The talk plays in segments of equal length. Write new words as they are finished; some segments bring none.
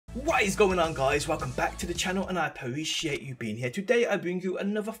What is going on, guys? Welcome back to the channel and I appreciate you being here. Today I bring you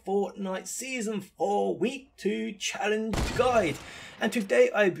another Fortnite Season 4 Week 2 Challenge Guide. And today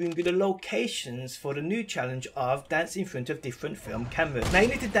I bring you the locations for the new challenge of dance in front of different film cameras. Now you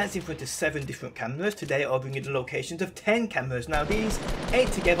need to dance in front of 7 different cameras. Today I'll bring you the locations of 10 cameras. Now these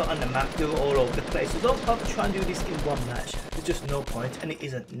ain't together on the map, they're all over the place. So don't bother trying to do this in one match. There's just no point and it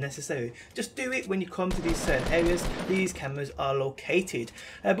isn't necessary. Just do it when you come to these certain areas. These cameras are located.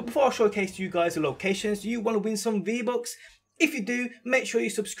 But before I showcase to you guys the locations, you want to win some V-Bucks? If you do, make sure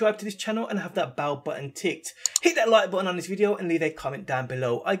you subscribe to this channel and have that bell button ticked. Hit that like button on this video and leave a comment down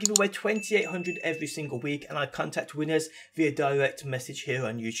below. I give away 2,800 every single week and I contact winners via direct message here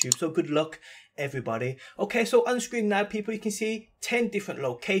on YouTube. So good luck, everybody. Okay, so on screen now, people, you can see 10 different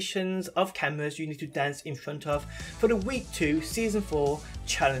locations of cameras you need to dance in front of for the week 2 season 4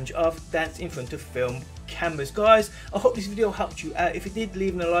 challenge of dance in front of film cameras. Guys, I hope this video helped you out. If it did,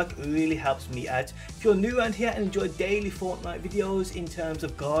 leaving a like really helps me out. If you're new around here and enjoy daily Fortnite videos in terms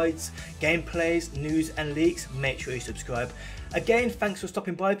of guides, gameplays, news and leaks, make sure you subscribe. Again, thanks for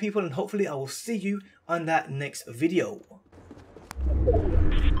stopping by, people, and hopefully I will see you on that next video.